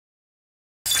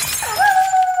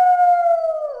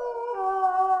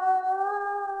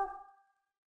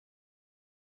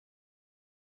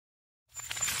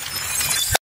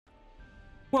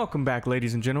Welcome back,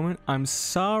 ladies and gentlemen. I'm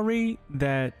sorry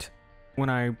that when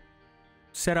I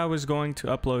said I was going to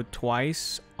upload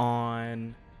twice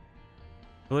on,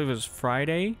 I believe it was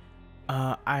Friday,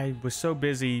 I was so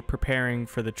busy preparing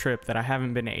for the trip that I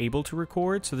haven't been able to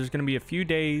record. So there's going to be a few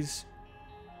days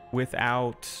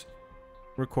without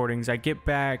recordings. I get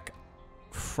back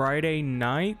Friday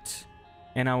night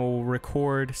and I will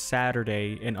record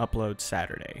Saturday and upload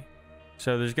Saturday.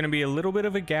 So there's going to be a little bit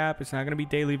of a gap. It's not going to be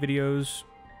daily videos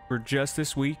for just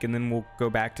this week, and then we'll go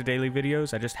back to daily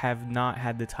videos. I just have not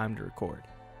had the time to record.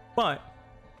 But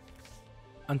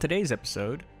on today's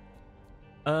episode,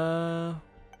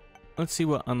 let's see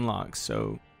what unlocks.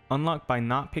 So unlock by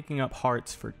not picking up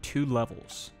hearts for 2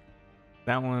 levels.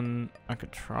 That one I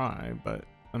could try, but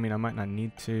I mean, I might not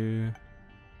need to.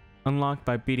 Unlocked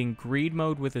by beating greed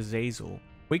mode with Azazel.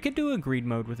 We could do a greed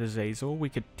mode with Azazel. We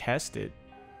could test it,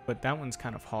 but that one's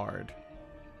kind of hard.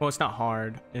 Well, it's not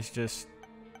hard. It's just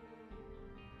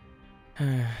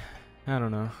I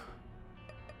don't know.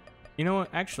 You know what?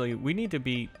 Actually, we need to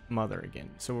beat Mother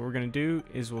again. So what we're going to do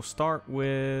is we'll start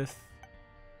with...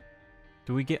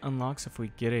 Do we get unlocks if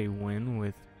we get a win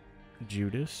with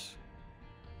Judas?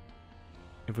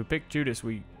 If we pick Judas,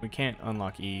 we can't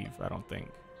unlock Eve, I don't think.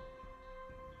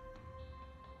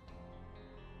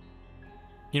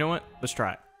 You know what? Let's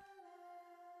try it.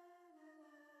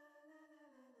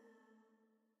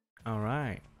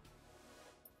 Alright.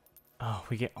 Oh,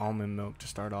 we get almond milk to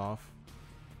start off.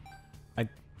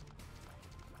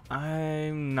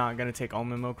 I'm not gonna take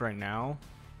almond milk right now.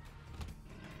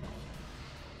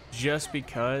 Just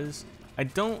because I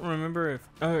don't remember if...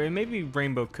 Oh, it may be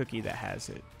Rainbow Cookie that has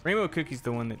it. Rainbow Cookie's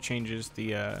the one that changes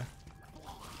the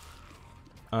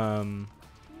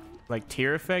like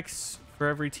tier effects for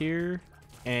every tier.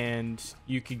 And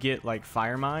you could get like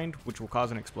Fire Mind, which will cause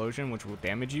an explosion, which will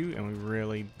damage you, and we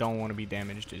really don't want to be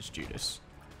damaged as Judas.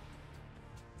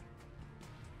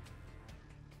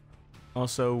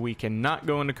 Also, we cannot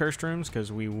go into cursed rooms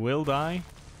because we will die.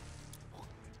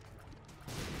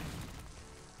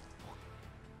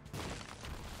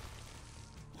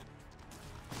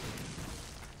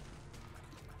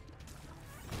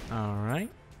 Alright.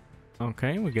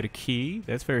 Okay, we get a key.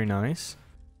 That's very nice.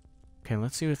 Okay,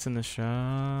 let's see what's in the shop.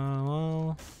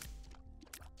 Well,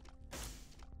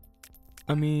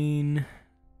 I mean,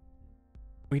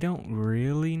 we don't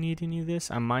really need any of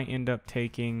this. I might end up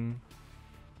taking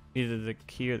either the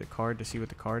key or the card to see what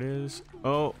the card is.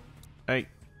 Oh, hey,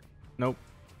 nope.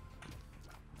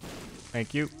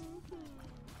 Thank you.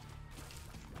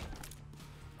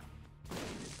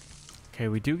 Okay,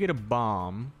 we do get a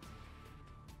bomb.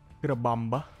 Get a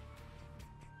bomba.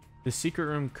 The secret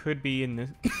room could be in this.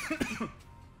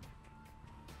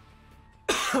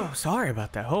 Oh, sorry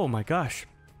about that. Oh my gosh.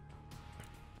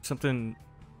 Something.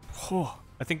 Oh,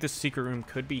 I think the secret room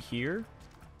could be here.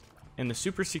 And the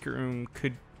super secret room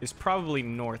is probably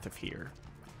north of here.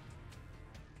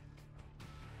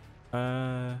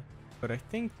 But I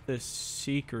think the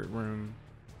secret room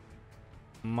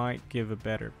might give a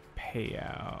better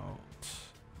payout.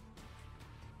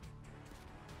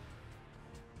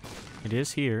 It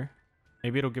is here.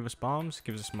 Maybe it'll give us bombs,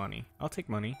 gives us money. I'll take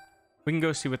money. We can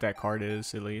go see what that card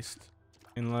is, at least.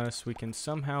 Unless we can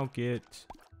somehow get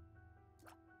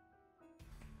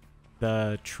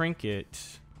the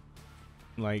trinket,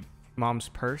 like Mom's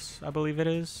purse, I believe it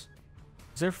is.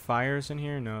 Is there fires in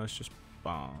here? No, it's just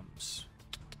bombs.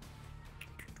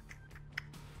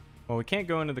 Well, we can't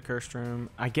go into the cursed room.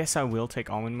 I guess I will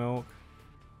take almond milk.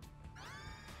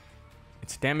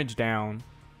 It's damage down.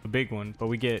 A big one, but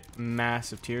we get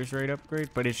massive tears rate upgrade.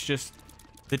 But it's just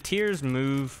the tears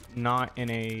move not in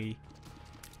a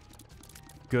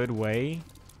good way.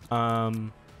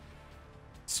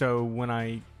 So when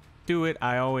I do it,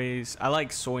 I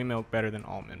like soy milk better than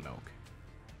almond milk.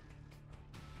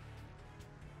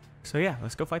 So yeah,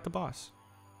 let's go fight the boss.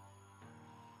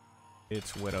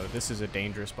 It's Widow. This is a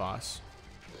dangerous boss,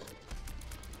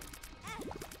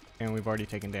 and we've already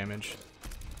taken damage.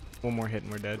 One more hit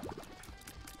and we're dead.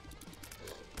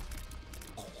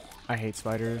 I hate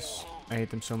spiders. I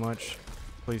hate them so much.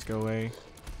 Please go away.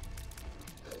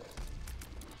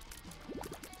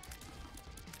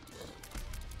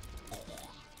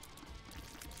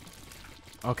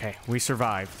 Okay, we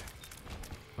survived.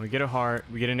 We get a heart,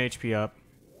 we get an HP up,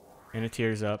 and a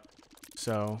tears up.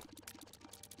 So,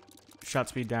 shot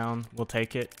speed down, we'll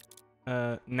take it.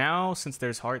 Now, since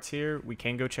there's hearts here, we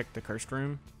can go check the cursed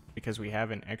room because we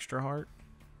have an extra heart.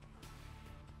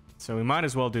 So we might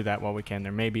as well do that while we can.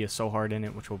 There may be a soul heart in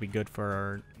it, which will be good for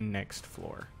our next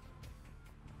floor.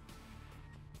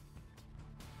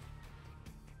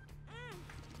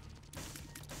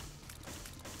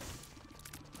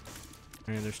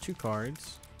 And there's 2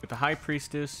 cards with the High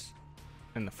Priestess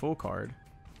and the full card.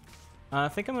 I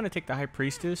think I'm going to take the High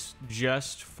Priestess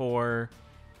just for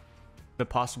the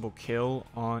possible kill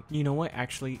on... You know what?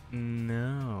 Actually,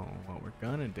 no. What we're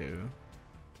going to do...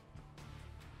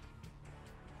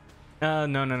 No.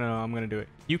 I'm going to do it.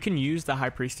 You can use the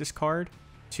High Priestess card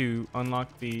to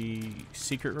unlock the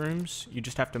secret rooms. You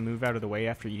just have to move out of the way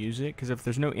after you use it. Because if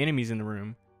there's no enemies in the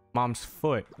room, Mom's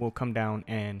foot will come down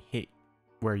and hit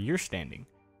where you're standing.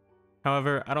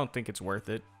 However, I don't think it's worth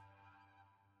it.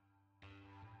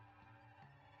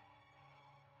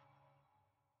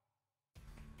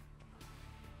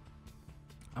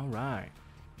 Alright.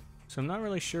 So I'm not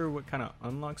really sure what kind of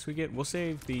unlocks we get. We'll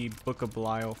save the Book of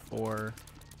Belial for...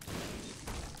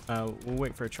 we'll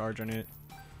wait for a charge on it.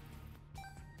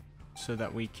 So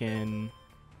that we can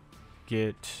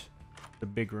get the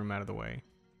big room out of the way.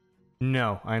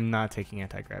 No, I'm not taking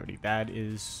anti-gravity. That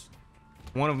is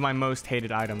one of my most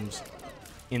hated items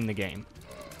in the game.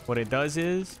 What it does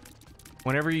is,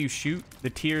 whenever you shoot, the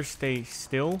tears stay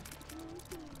still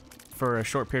for a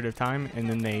short period of time, and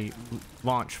then they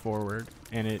launch forward,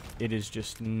 and it is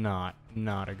just not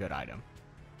a good item,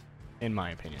 in my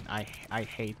opinion. I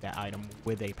hate that item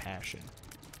with a passion.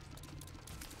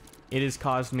 It has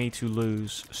caused me to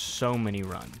lose so many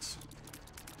runs.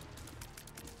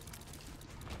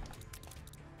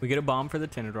 We get a bomb for the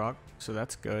Tinted Rock, so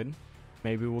that's good.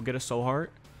 Maybe we'll get a Soul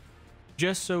Heart,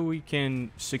 just so we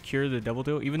can secure the double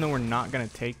deal, even though we're not gonna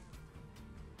take...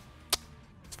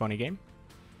 It's a funny game.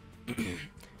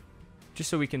 Just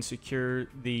so we can secure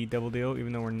the double deal,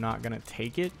 even though we're not gonna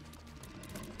take it,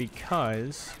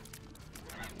 because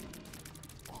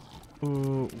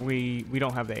we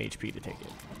don't have the HP to take it.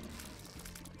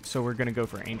 So we're gonna go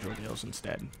for angel deals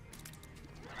instead.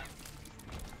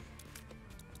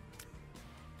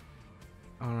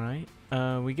 All right.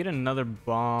 We get another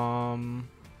bomb.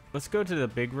 Let's go to the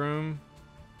big room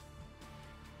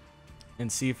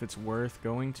and see if it's worth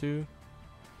going to.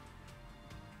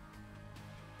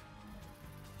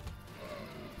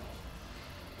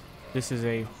 This is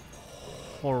a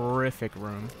horrific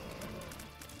room.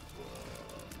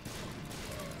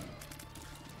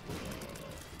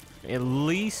 At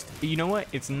least, you know what?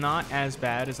 It's not as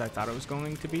bad as I thought it was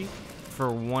going to be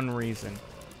for one reason.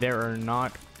 There are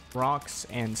not rocks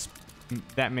and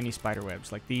that many spider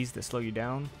webs like these that slow you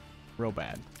down. Real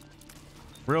bad.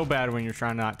 Real bad when you're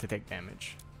trying not to take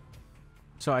damage.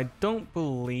 So I don't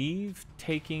believe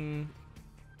taking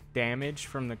damage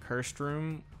from the cursed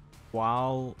room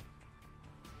while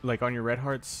like on your red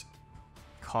hearts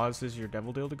causes your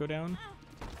devil deal to go down.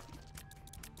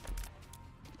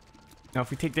 Now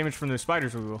if we take damage from those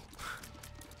spiders, we will.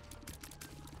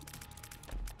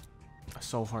 A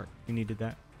soul heart. We needed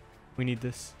that. We need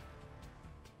this.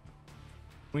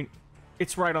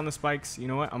 It's right on the spikes. You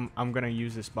know what? I'm gonna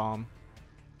use this bomb.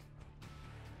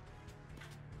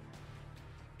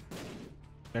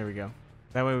 There we go.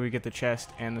 That way we get the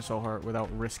chest and the soul heart without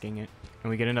risking it.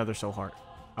 And we get another soul heart.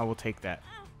 I will take that.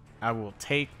 I will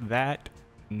take that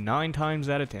 9 times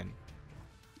out of 10.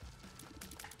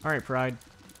 Alright, Pride.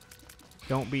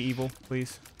 Don't be evil,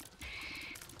 please.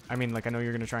 I mean, like, I know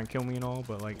you're gonna try and kill me and all,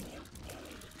 but, like...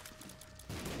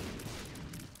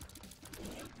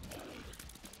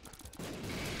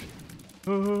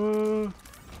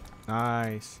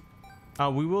 Nice.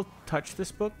 We will touch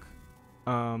this book.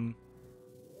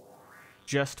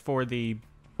 Just for the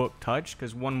book touch,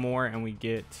 because one more and we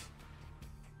get...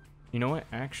 You know what?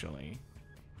 Actually,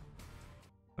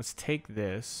 let's take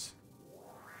this.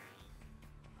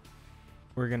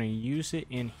 We're going to use it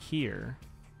in here.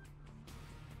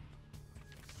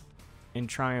 And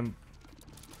try and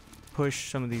push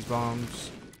some of these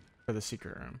bombs for the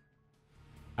secret room.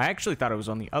 I actually thought it was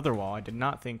on the other wall. I did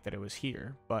not think that it was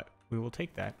here, but we will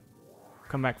take that.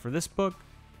 Come back for this book.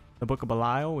 The Book of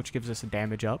Belial, which gives us a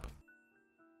damage up.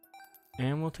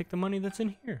 And we'll take the money that's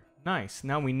in here. Nice.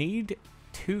 Now we need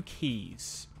 2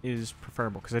 keys is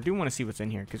preferable, because I do want to see what's in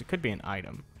here, because it could be an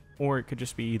item, or it could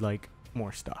just be like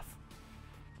more stuff.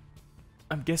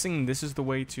 I'm guessing this is the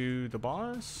way to the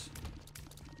boss,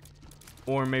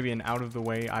 or maybe an out of the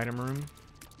way item room.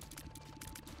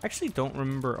 I actually don't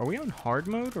remember. Are we on hard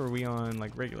mode or are we on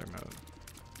like regular mode?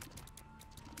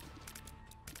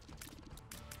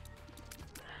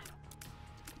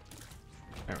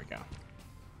 There we go.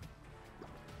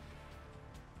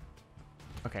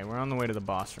 Okay, we're on the way to the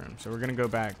boss room, so we're gonna go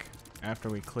back after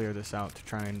we clear this out to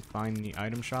try and find the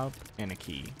item shop and a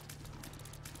key.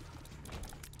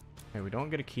 Okay, we don't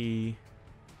get a key.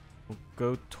 We'll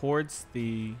go towards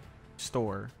the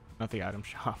store, not the item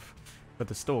shop, but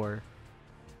the store,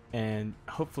 and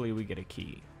hopefully we get a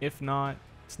key. If not,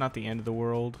 It's not the end of the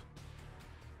world.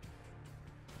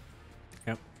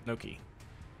 Yep, no key.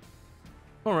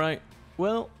 Alright,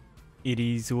 well, it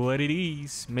is what it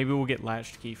is. Maybe we'll get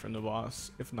latched key from the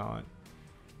boss. If not,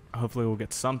 hopefully we'll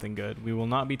get something good. We will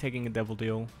not be taking a devil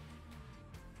deal.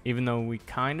 Even though we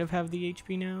kind of have the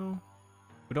HP now.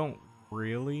 We don't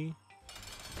really.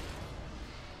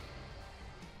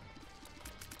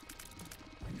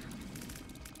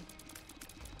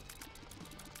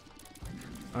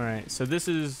 Alright, so this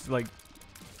is like,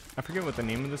 I forget what the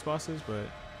name of this boss is, but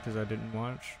because I didn't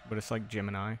watch, but it's like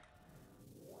Gemini.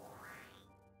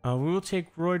 We will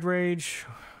take Roid Rage.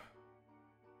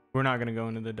 We're not going to go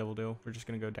into the Devil Deal. We're just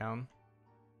going to go down.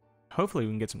 Hopefully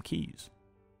we can get some keys.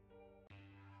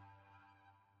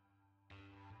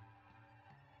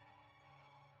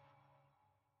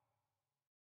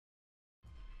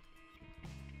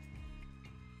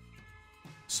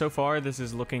 So far, this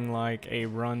is looking like a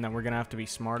run that we're going to have to be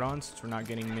smart on since we're not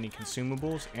getting many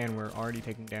consumables and we're already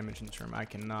taking damage in this room. I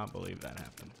cannot believe that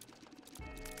happened.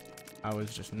 I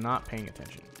was just not paying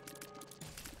attention.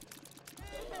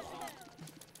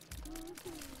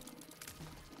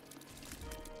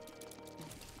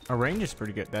 Our range is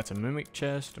pretty good. That's a mimic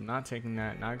chest. I'm not taking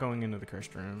that. Not going into the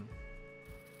cursed room.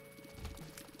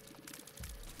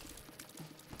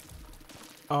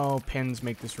 Oh, pens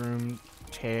make this room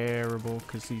terrible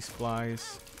because these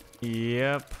flies.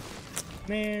 Yep.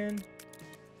 Man.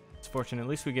 It's fortunate. At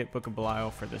least we get Book of Belial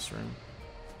for this room.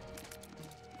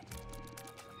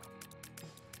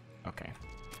 Okay.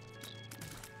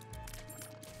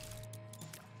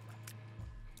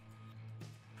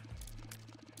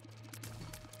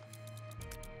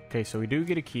 Okay, so we do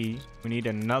get a key. We need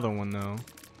another one, though.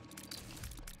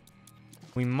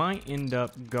 We might end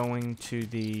up going to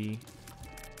the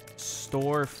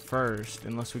store first,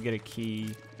 unless we get a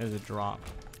key as a drop.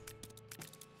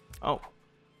 Oh,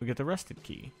 we get the rested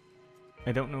key.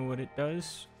 I don't know what it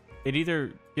does. It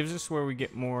either gives us where we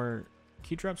get more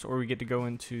key drops, or we get to go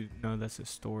into... No, that's a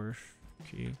store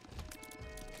key.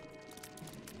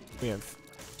 We have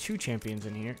two champions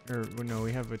in here, or no,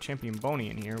 we have a champion Boney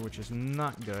in here, which is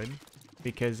not good,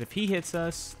 because if he hits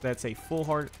us, that's a full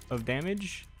heart of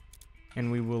damage,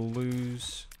 and we will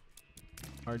lose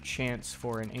our chance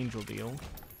for an angel deal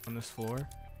on this floor.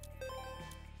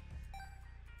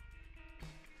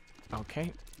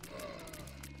 Okay.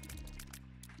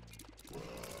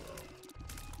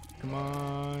 Come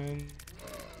on.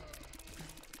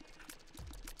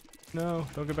 No,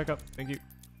 don't get back up. Thank you.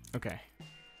 Okay.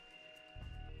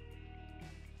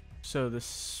 So the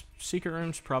secret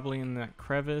room's probably in that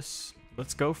crevice.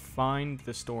 Let's go find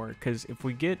the store, because if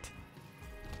we get...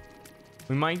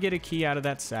 We might get a key out of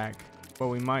that sack, but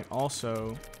we might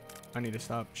also... I need to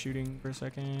stop shooting for a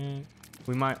second.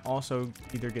 We might also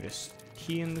either get a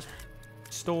key in the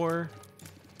store,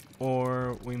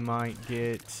 or we might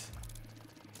get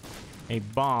a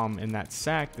bomb in that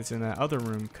sack that's in that other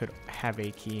room could have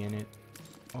a key in it.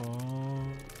 Oh.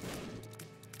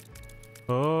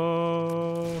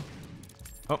 Oh.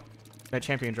 Oh, that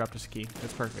champion dropped us a key.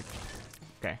 That's perfect.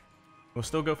 Okay. We'll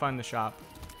still go find the shop,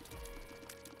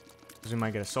 because we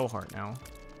might get a soul heart now,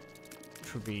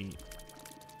 which would be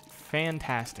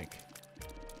fantastic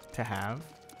to have.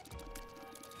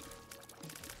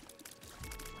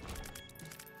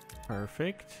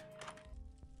 Perfect.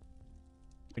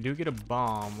 We do get a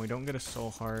bomb. We don't get a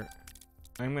soul heart.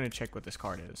 I'm going to check what this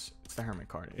card is. It's the hermit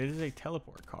card. It is a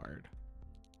teleport card.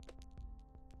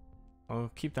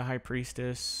 I'll keep the high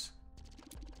priestess.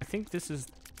 I think this is...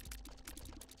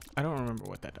 I don't remember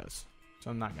what that does, so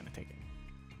I'm not going to take it.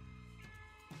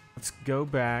 Let's go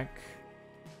back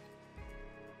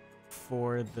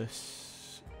for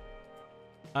this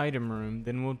item room.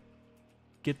 Then we'll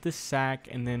get the sack,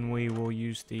 and then we will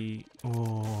use the...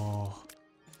 Oh...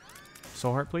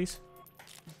 Soul heart, please.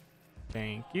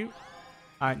 Thank you.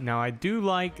 Now, I do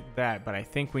like that, but I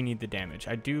think we need the damage.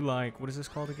 I do like... What is this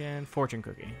called again? Fortune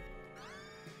Cookie.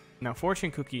 Now, Fortune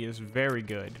Cookie is very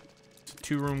good. It's a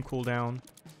 2-room cooldown.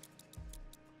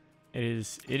 It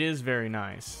is very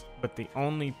nice, but the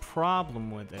only problem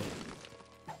with it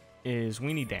is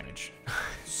we need damage.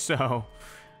 So,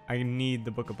 I need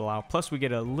the Book of Belial. Plus, we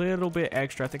get a little bit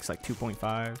extra. I think it's like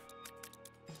 2.5.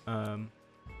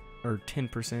 Or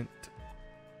 10%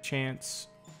 chance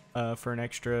for an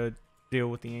extra deal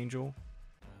with the angel.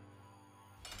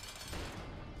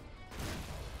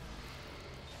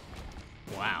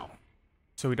 Wow.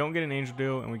 So we don't get an angel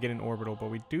deal and we get an orbital, but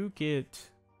we do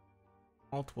get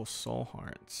multiple soul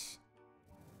hearts.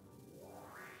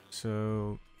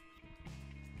 So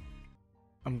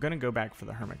I'm gonna go back for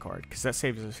the hermit card because that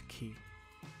saves us a key.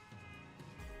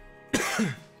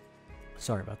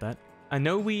 Sorry about that. I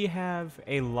know we have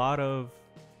a lot of,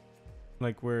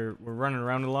 like, we're running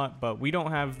around a lot, but we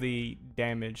don't have the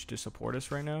damage to support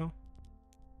us right now.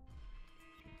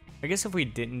 I guess if we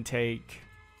didn't take,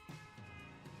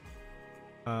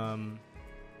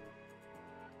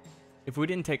 if we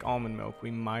didn't take almond milk,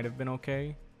 we might have been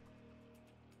okay.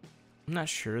 I'm not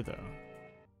sure though.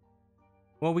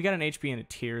 Well, we got an HP and a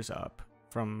tears up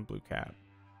from Blue Cap,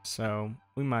 so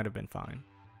we might have been fine.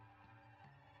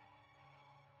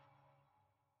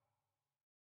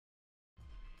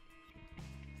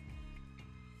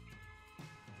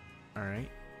 All right,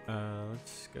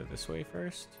 let's go this way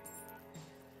first.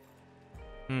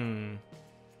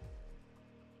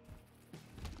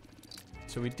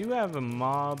 So we do have a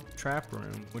mob trap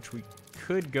room, which we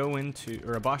could go into,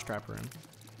 or a boss trap room.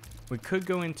 We could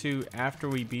go into after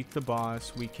we beat the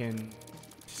boss. We can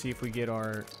see if we get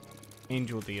our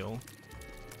angel deal.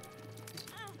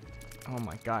 Oh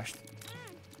my gosh.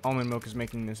 Almond milk is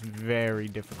making this very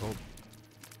difficult.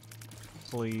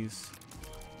 Please.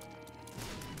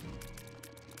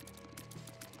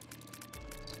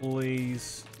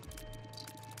 Please.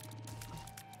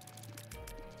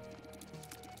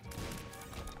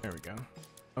 There we go.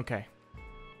 Okay.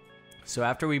 So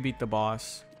after we beat the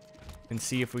boss and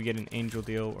see if we get an angel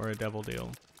deal or a devil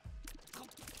deal,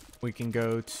 we can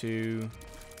go to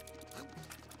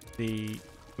the...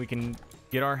 We can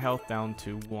get our health down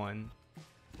to 1.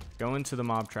 Go into the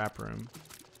mob trap room.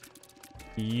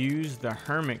 Use the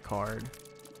hermit card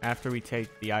after we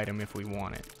take the item if we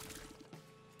want it.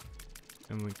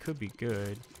 And we could be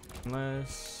good.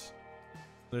 Unless...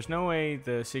 There's no way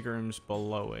the secret room's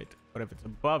below it. But if it's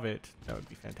above it, that would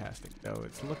be fantastic. Though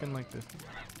it's looking like this.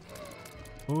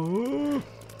 Oh!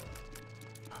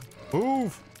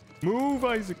 Move! Move,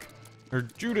 Isaac! Or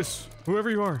Judas! Whoever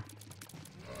you are!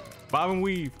 Bob and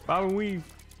weave! Bob and weave!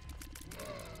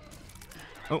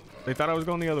 Oh, they thought I was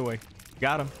going the other way.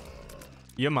 Got him.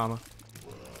 Yeah, mama.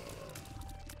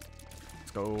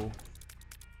 Let's go.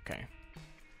 Okay.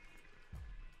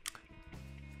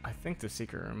 I think the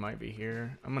secret room might be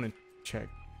here. I'm gonna check.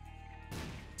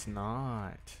 It's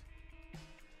not.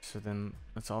 So then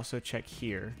let's also check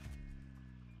here.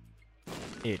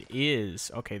 It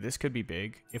is. Okay, this could be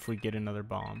big if we get another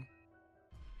bomb.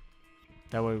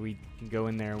 That way we can go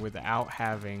in there without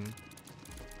having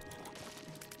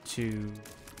to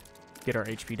get our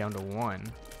HP down to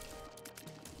 1.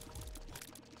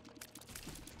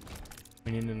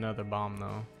 We need another bomb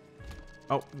though.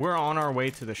 Oh, we're on our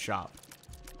way to the shop.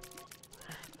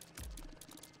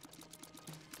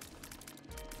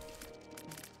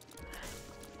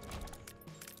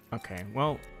 Okay,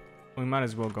 well, we might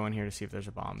as well go in here to see if there's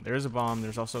a bomb. There is a bomb.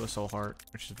 There's also a soul heart,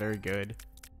 which is very good.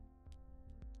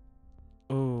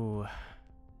 Ooh,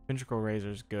 Ventricle Razor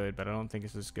is good, but I don't think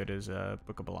it's as good as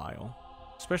Book of Belial.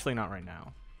 Especially not right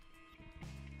now.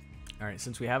 Alright,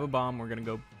 since we have a bomb, we're going to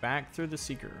go back through the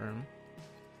secret room.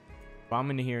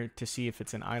 Bomb into here to see if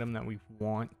it's an item that we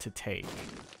want to take.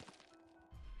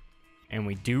 And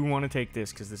we do want to take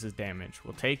this because this is damage.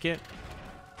 We'll take it.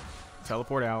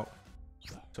 Teleport out.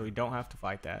 So we don't have to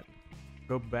fight that.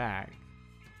 Go back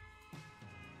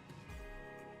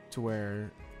to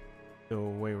where the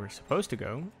way we're supposed to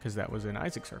go, because that was in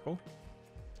Isaac Circle.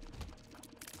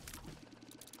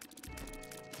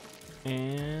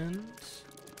 And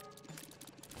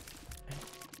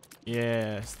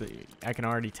yes, I can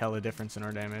already tell a difference in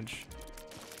our damage.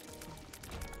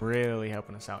 Really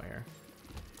helping us out here.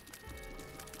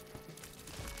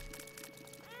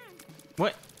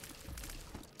 What?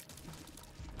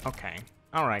 Okay.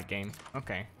 Alright, game.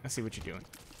 Okay. I see what you're doing.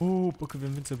 Oh, Book of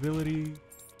Invincibility.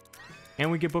 And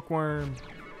we get Bookworm.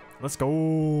 Let's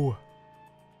go.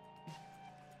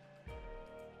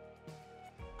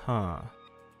 Huh.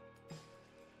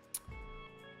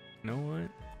 You know what?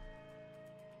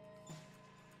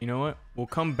 You know what? We'll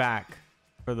come back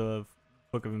for the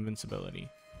Book of Invincibility.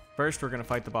 First, we're going to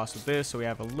fight the boss with this, so we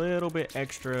have a little bit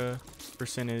extra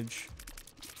percentage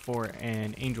for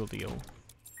an angel deal.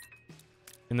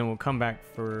 And then we'll come back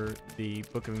for the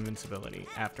Book of Invincibility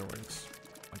afterwards.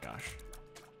 Oh my gosh.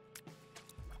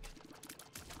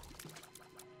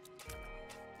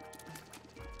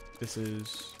 This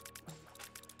is...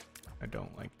 I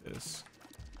don't like this.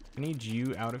 I need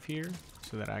you out of here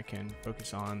so that I can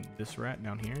focus on this rat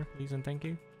down here, please and thank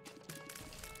you.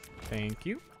 Thank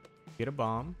you. Get a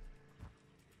bomb.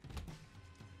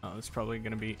 Oh, it's probably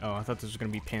gonna be... Oh, I thought this was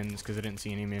gonna be pins because I didn't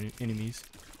see any enemies.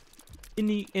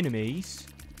 Any enemies?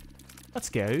 Let's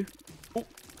go. Oh.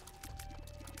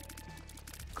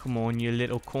 Come on, you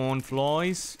little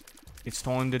cornflies. It's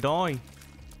time to die.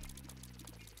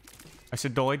 I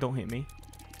said die, don't hit me.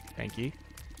 Thank you.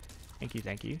 Thank you,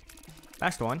 thank you.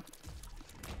 Last one.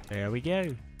 There we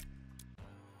go.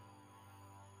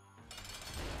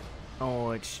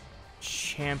 Oh, it's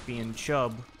Champion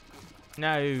Chub.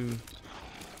 No.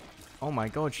 Oh my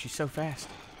god, she's so fast.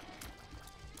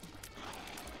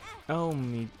 Oh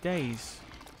me days.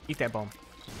 Eat that bomb.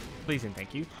 Please and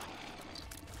thank you.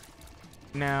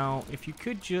 Now, if you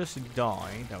could just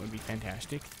die, that would be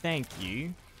fantastic. Thank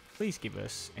you. Please give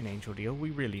us an angel deal. We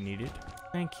really need it.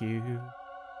 Thank you.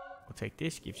 We'll take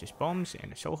this. Gives us bombs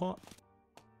and a soul heart.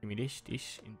 Give me this,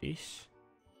 this, and this.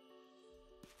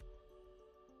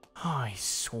 I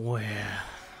swear.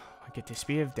 I get the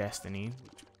Spear of Destiny.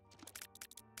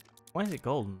 Why is it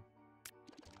golden?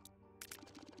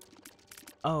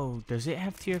 Oh, does it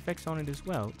have tier effects on it as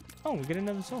well? Oh, we get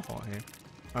another soul heart here.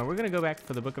 Alright, we're gonna go back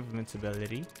for the Book of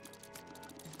Invincibility.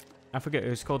 I forget, it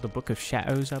was called the Book of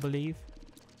Shadows, I believe.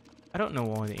 I don't know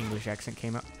why the English accent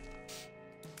came out.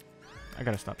 I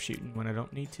gotta stop shooting when I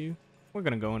don't need to. We're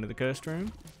gonna go into the cursed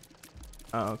room.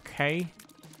 Okay.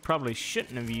 Probably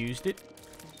shouldn't have used it.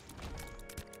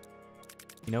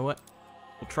 You know what?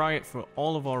 We'll try it for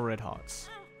all of our red hearts.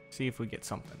 See if we get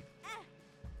something.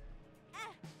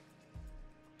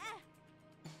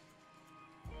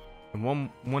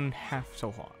 And one half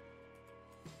so hot.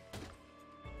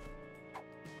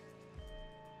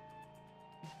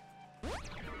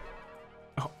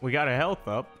 Oh, we got a health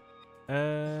up.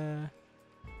 I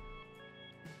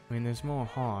mean, there's more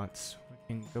hearts.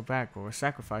 We can go back, but we're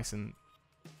sacrificing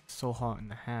soul heart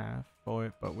and a half for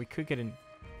it. But we could get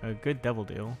a good devil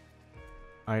deal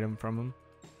item from him.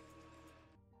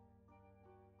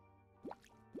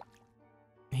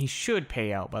 He should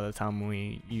pay out by the time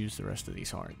we use the rest of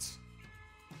these hearts.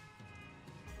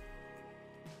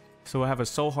 So we'll have a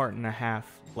soul heart and a half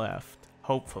left,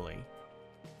 hopefully.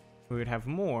 We would have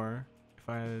more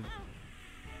if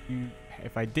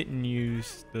I didn't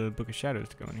use the Book of Shadows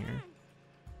to go in here.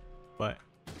 But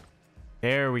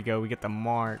there we go. We get the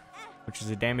mark, which is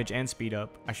a damage and speed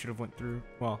up. I should have went through.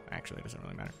 Well, actually, it doesn't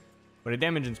really matter. But a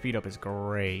damage and speed up is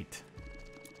great.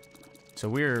 So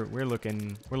we're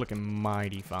looking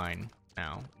mighty fine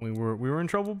now. We were in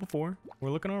trouble before.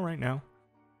 We're looking all right now.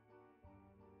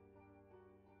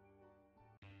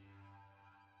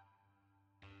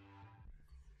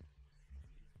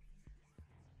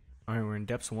 All right, we're in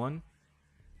Depths 1.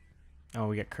 Oh,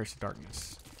 we got Curse of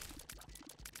Darkness.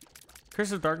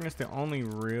 Curse of Darkness, the only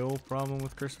real problem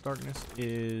with Curse of Darkness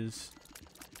is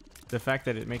the fact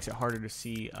that it makes it harder to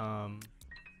see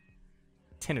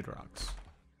tinted rocks.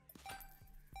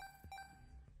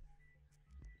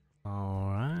 All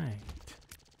right.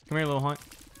 Come here, little hunt.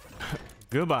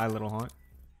 Goodbye, little hunt.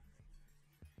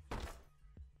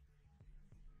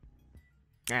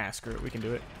 Ah, screw it. We can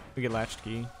do it. We get latched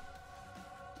key.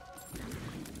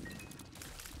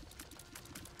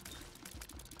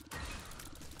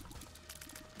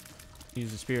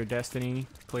 Use the Spear of Destiny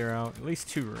to clear out at least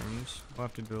 2 rooms. We'll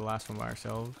have to do the last one by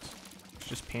ourselves. It's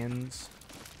just pins,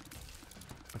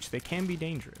 which they can be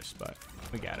dangerous, but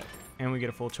we got it. And we get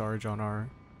a full charge on our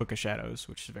Book of Shadows,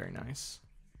 which is very nice.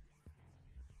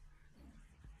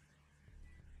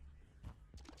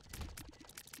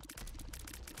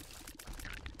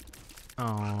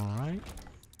 Alright.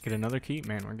 Get another key.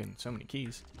 Man, we're getting so many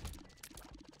keys.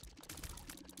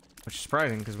 Which is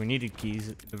surprising because we needed keys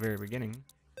at the very beginning.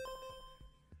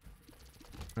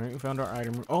 Alright, we found our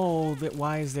item. Oh,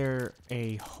 why is there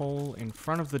a hole in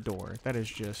front of the door? That is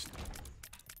just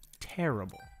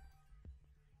terrible.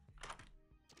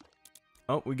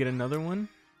 Oh, we get another one.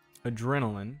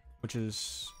 Adrenaline, which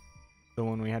is the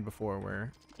one we had before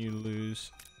where you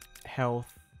lose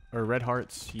health or red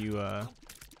hearts. You, or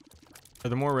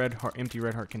the more empty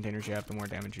red heart containers you have, the more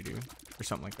damage you do, or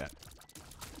something like that.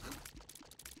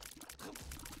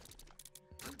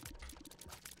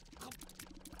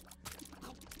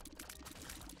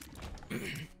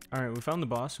 Alright, we found the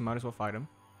boss, we might as well fight him.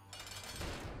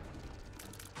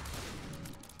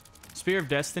 Spear of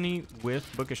Destiny with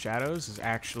Book of Shadows is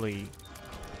actually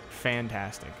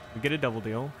fantastic. We get a double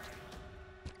deal.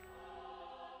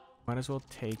 Might as well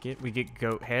take it. We get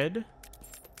Goat Head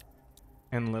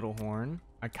and Little Horn.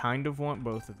 I kind of want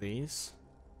both of these.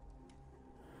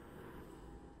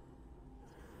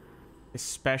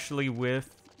 Especially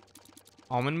with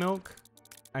Almond Milk.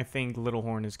 I think Little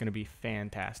Horn is going to be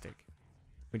fantastic.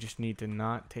 We just need to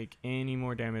not take any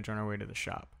more damage on our way to the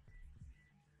shop.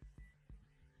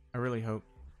 I really hope.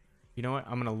 You know what?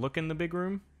 I'm going to look in the big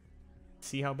room.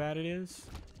 See how bad it is.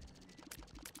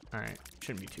 Alright.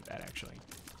 Shouldn't be too bad, actually.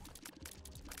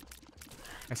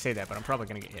 I say that, but I'm probably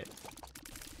going to get hit.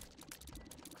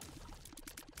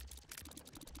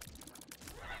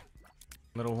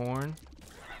 Little Horn.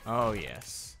 Oh,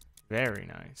 yes. Very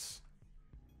nice.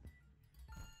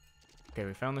 Okay,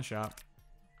 we found the shop.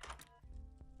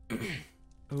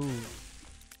 Ooh.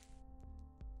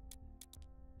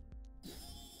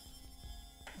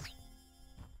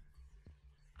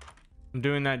 I'm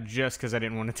doing that just because I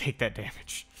didn't want to take that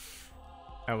damage.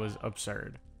 That was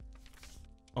absurd.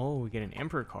 Oh, we get an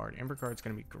Emperor card. Emperor card's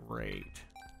going to be great.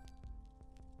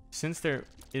 Since there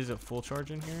is a full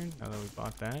charge in here, now that we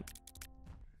bought that,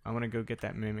 I'm going to go get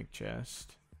that Mimic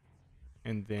chest.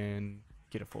 And then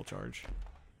get a full charge.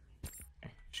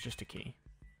 Okay, it's just a key.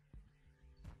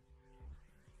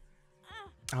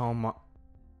 Oh my...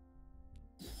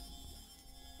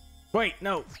 Wait,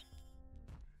 no!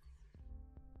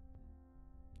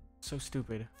 So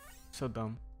stupid. So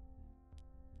dumb.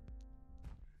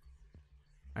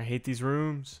 I hate these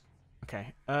rooms.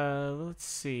 Okay, let's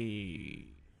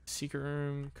see. Secret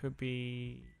room could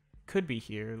be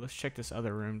here. Let's check this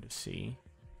other room to see.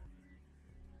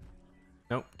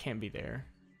 Nope, can't be there.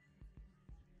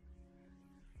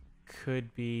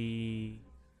 Could be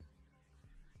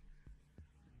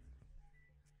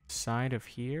side of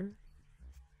here.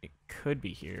 It could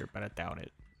be here, but I doubt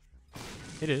it.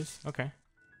 It is. Okay.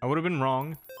 I would have been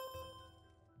wrong.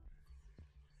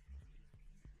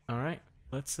 All right.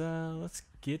 Let's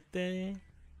get the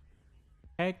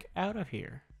heck out of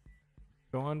here.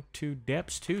 Go on to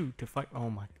depths 2 to fight. Oh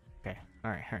my. Okay.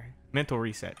 All right. Mental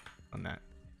reset on that.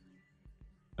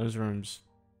 Those rooms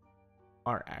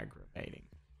are aggravating.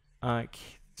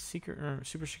 Secret room,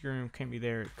 super secret room can't be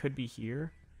there. It could be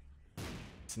here.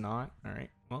 It's not. All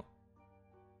right. Well,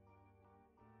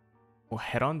 we'll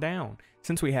head on down.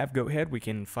 Since we have Goat Head, we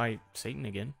can fight Satan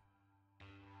again.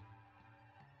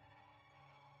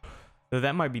 Though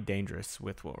that might be dangerous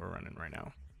with what we're running right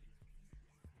now.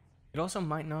 It also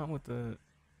might not with the...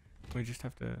 We just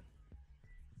have to...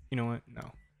 You know what?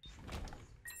 No.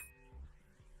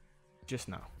 Just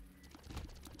no.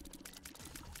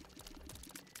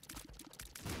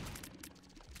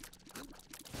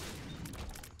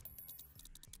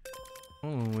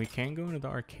 Oh, we can go into the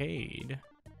arcade.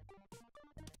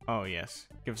 Oh, yes.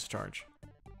 Give us a charge.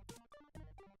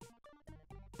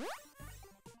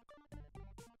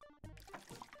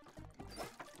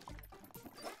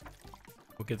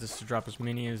 We'll get this to drop as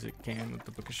many as it can with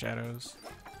the Book of Shadows.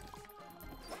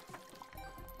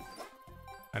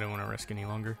 I don't want to risk any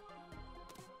longer.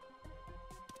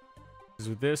 Because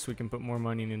with this, we can put more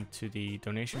money into the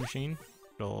donation machine.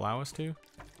 It'll allow us to.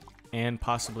 And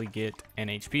possibly get an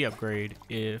HP upgrade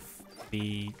if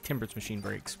the Temperance machine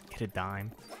breaks. Get a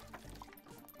dime.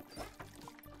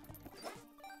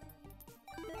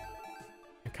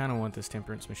 I kind of want this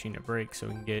Temperance machine to break so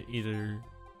we can get either...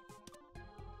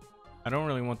 I don't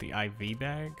really want the IV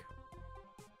bag,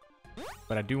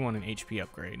 but I do want an HP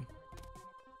upgrade.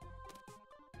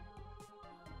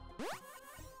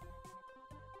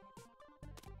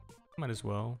 Might as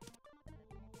well.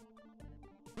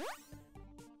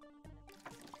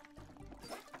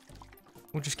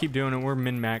 We'll just keep doing it. We're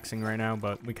min-maxing right now,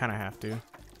 but we kind of have to.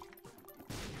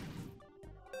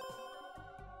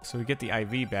 So we get the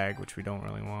IV bag, which we don't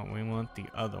really want. We want the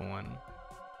other one,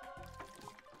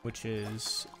 which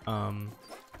is,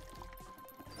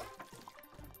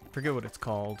 forget what it's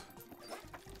called.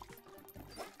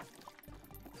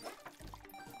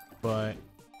 But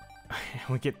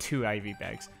we get 2 IV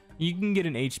bags. You can get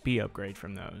an HP upgrade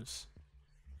from those.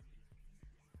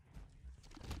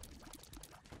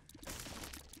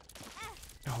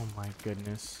 Oh my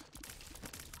goodness.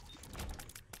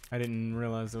 I didn't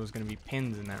realize there was going to be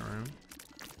pins in that room.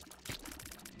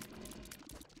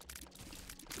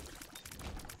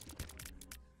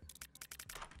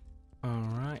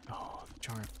 Alright. Oh, the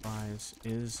jar of flies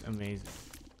is amazing.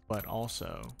 But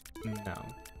also,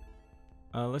 no.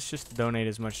 Let's just donate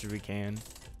as much as we can.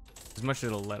 As much as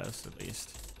it'll let us, at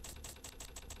least.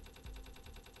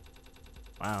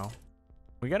 Wow.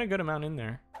 We got a good amount in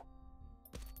there.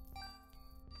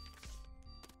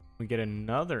 We get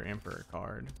another Emperor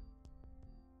card.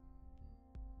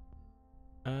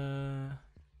 Alright.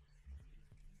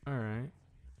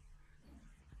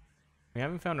 We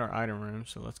haven't found our item room,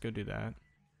 so let's go do that.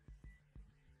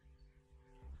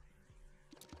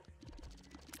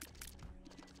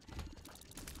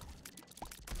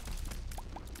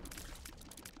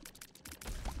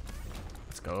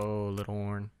 Let's go, little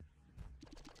horn.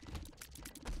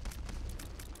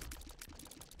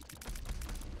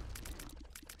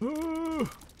 Ooh.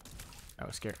 That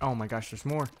was scary. Oh my gosh, there's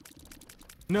more.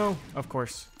 No, of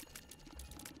course.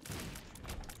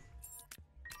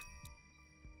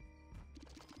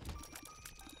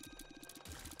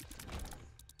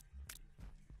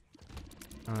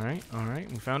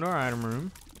 Alright, we found our item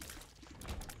room.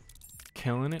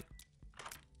 killing it.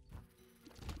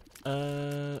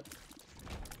 Oh,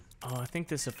 I think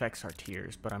this affects our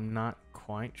tiers, but I'm not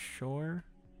quite sure.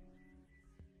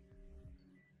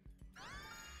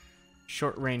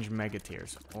 Short range mega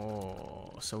tiers.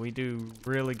 Oh, so we do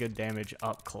really good damage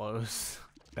up close.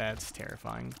 That's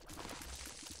terrifying.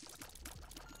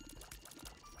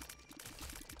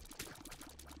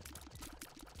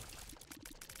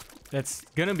 That's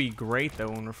gonna be great though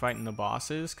when we're fighting the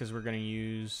bosses, because we're gonna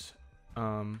use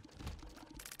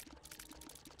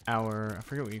our, I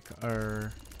forget what you call,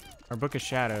 our Book of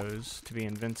Shadows to be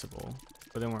invincible,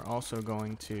 but then we're also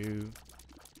going to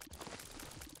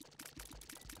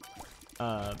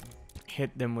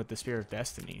hit them with the Spear of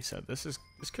Destiny. So this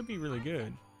could be really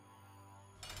good.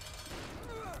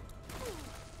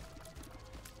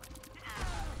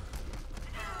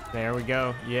 There we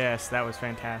go. Yes, that was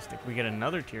fantastic. We get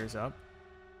another Tears Up.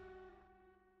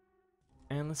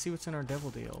 And let's see what's in our Devil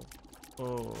Deal.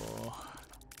 Oh,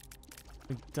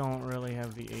 we don't really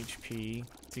have the HP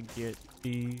to get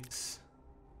these.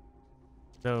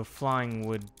 Though flying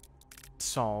would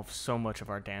solve so much of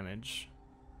our damage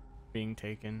being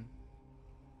taken.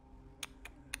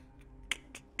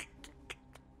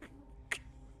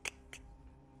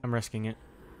 I'm risking it.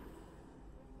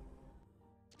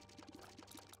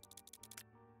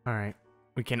 Alright.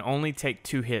 We can only take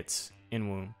 2 hits in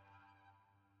Womb.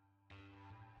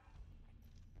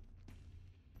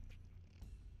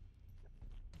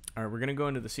 Alright, we're gonna go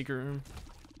into the secret room.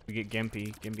 We get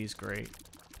Gimpy. Gimpy's great.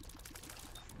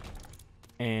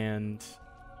 And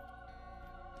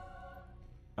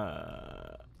oh,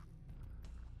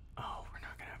 we're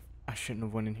not gonna have, I shouldn't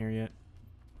have went in here yet.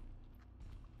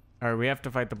 Alright, we have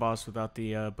to fight the boss without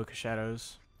the Book of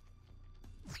Shadows.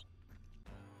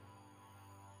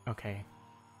 Okay.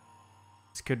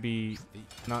 This could be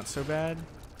not so bad,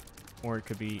 or it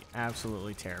could be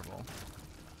absolutely terrible.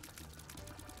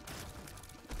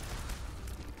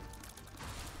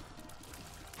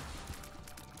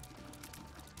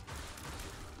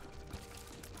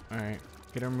 Alright,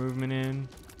 get our movement in.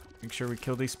 Make sure we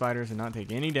kill these spiders and not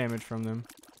take any damage from them.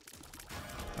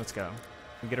 Let's go.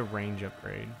 We get a range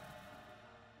upgrade.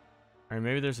 Alright,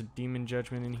 maybe there's a Demon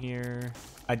Judgment in here.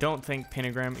 I don't think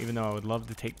Pentagram, even though I would love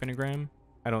to take Pentagram,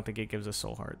 I don't think it gives us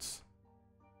soul hearts.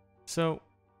 So,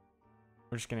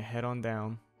 we're just gonna head on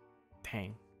down.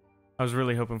 Dang. I was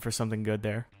really hoping for something good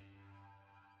there.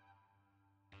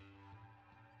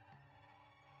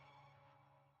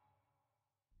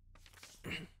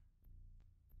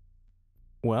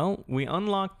 Well, we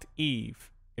unlocked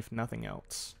Eve, if nothing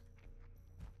else.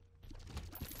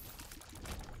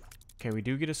 Okay, we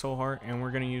do get a soul heart, and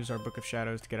we're going to use our Book of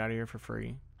Shadows to get out of here for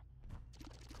free.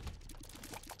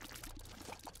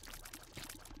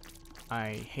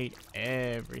 I hate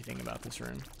everything about this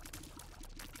room.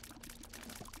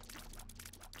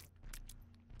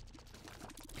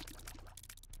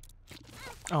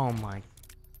 Oh my.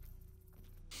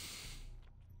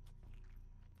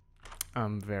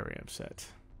 I'm very upset.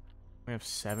 We have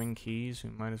 7 keys. We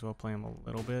might as well play them a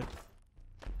little bit.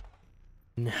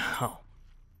 No.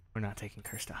 We're not taking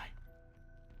Cursed Eye.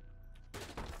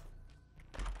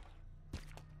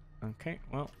 Okay,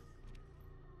 well.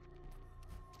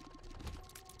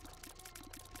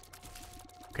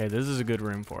 Okay, this is a good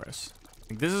room for us.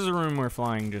 Like, this is a room where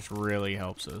flying just really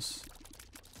helps us.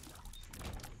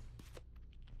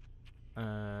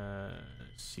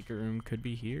 Secret room could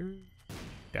be here.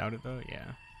 Doubt it though,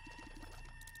 yeah.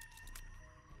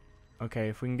 Okay,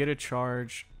 if we can get a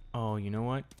charge. Oh, you know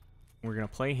what? We're gonna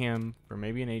play him for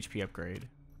maybe an HP upgrade.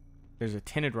 There's a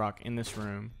tinted rock in this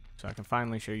room, so I can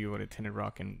finally show you what a tinted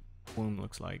rock in Womb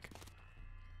looks like.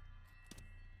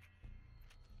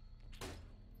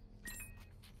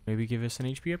 Maybe give us an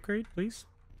HP upgrade, please.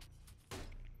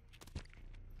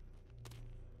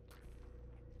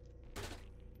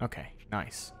 Okay,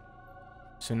 nice.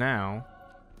 So now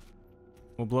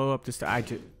we'll blow up this.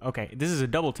 Okay, this is a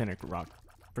double tinted rock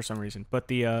for some reason, but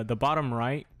the bottom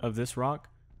right of this rock,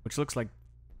 which looks like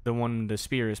the one the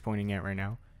spear is pointing at right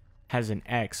now, has an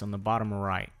X on the bottom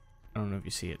right. I don't know if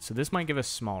you see it. So this might give us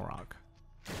small rock.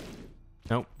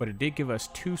 Nope, but it did give us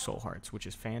 2 soul hearts, which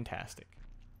is fantastic.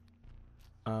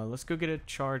 Let's go get a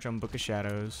charge on Book of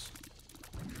Shadows.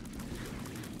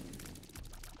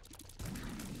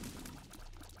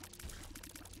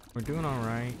 We're doing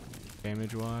alright,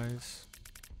 damage-wise.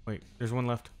 Wait, there's one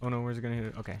left. Oh no, where's it gonna hit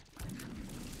it? Okay.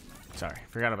 Sorry,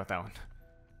 forgot about that one.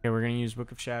 Okay, we're gonna use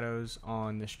Book of Shadows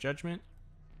on this Judgment.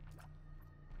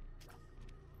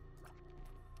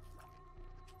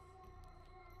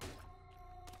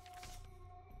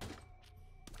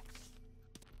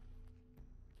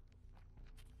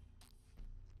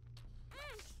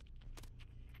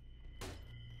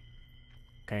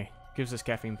 gives us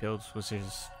caffeine pills, which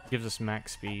gives us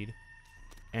max speed.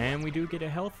 And we do get a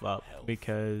health up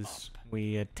because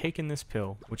we had taken this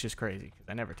pill, which is crazy because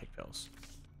I never take pills.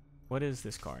 What is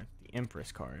this card? The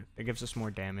Empress card. It gives us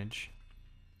more damage.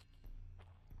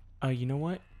 You know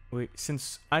what?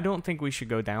 Since I don't think we should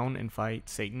go down and fight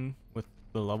Satan with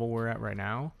the level we're at right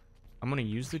now, I'm gonna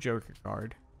use the Joker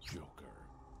card. Joker.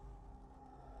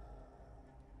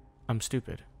 I'm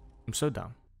stupid. I'm so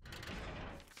dumb.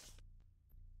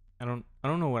 I don't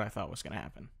know what I thought was gonna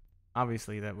happen.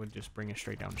 Obviously, that would just bring us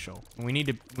straight down to Shoal. We need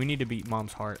to beat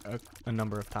Mom's heart a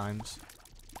number of times.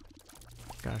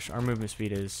 Gosh, our movement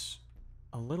speed is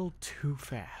a little too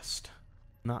fast.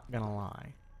 Not gonna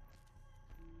lie.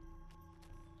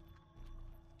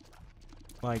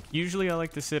 Like, usually I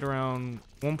like to sit around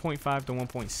 1.5 to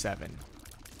 1.7.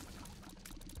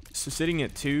 So sitting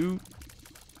at 2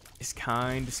 is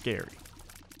kind of scary.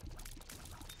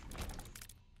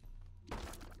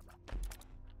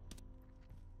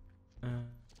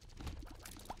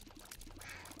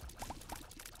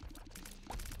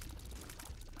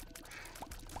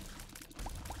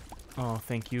 Oh,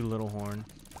 thank you, Little Horn.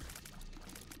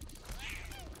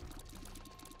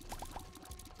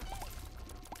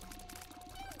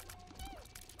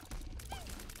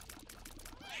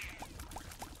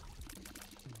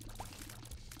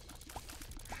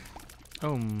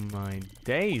 Oh my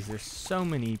days, there's so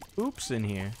many oops in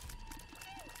here.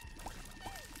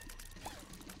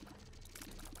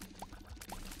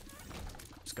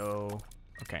 Let's go.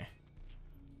 Okay.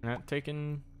 Not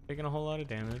taking a whole lot of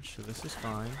damage, so this is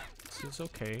fine. This is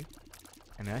okay.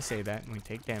 And I say that, and we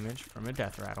take damage from a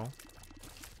death rattle.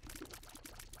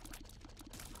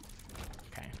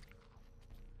 Okay.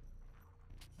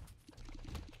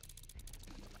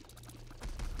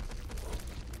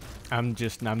 I'm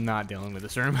not dealing with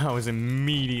this room. I was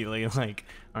immediately like,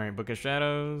 alright, Book of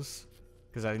Shadows.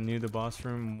 Because I knew the boss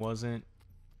room wasn't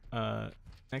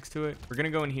next to it. We're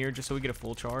going to go in here just so we get a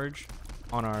full charge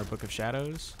on our Book of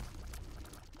Shadows.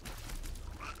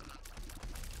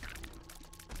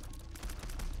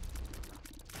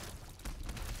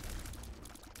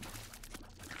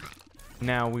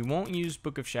 Now, we won't use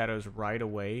Book of Shadows right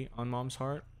away on Mom's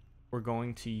Heart. We're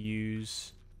going to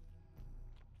use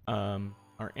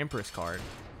our Empress card.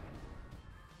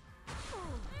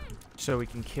 So we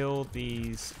can kill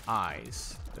these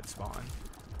eyes that spawn.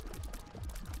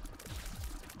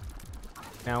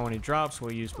 Now when it drops,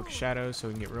 we'll use Book of Shadows so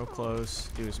we can get real close,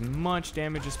 do as much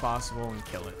damage as possible, and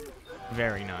kill it.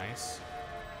 Very nice.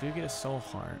 Do get a soul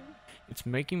heart. It's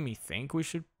making me think we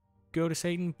should go to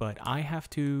Satan, but I have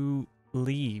to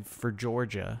leave for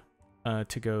Georgia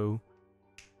to go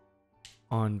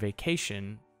on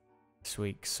vacation this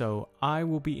week, so I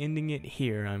will be ending it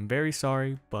here. I'm very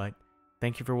sorry, but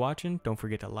thank you for watching. Don't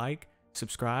forget to like,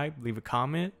 subscribe, leave a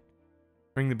comment,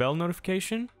 ring the bell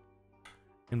notification,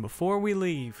 and before we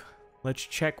leave, let's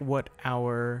check what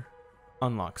our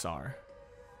unlocks are.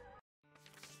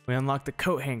 We unlocked the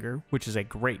coat hanger, which is a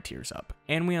great tiers up,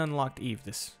 and we unlocked Eve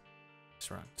this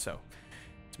run, so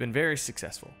it's been very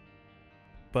successful.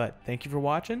 But thank you for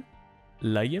watching.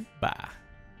 Love you. Bye.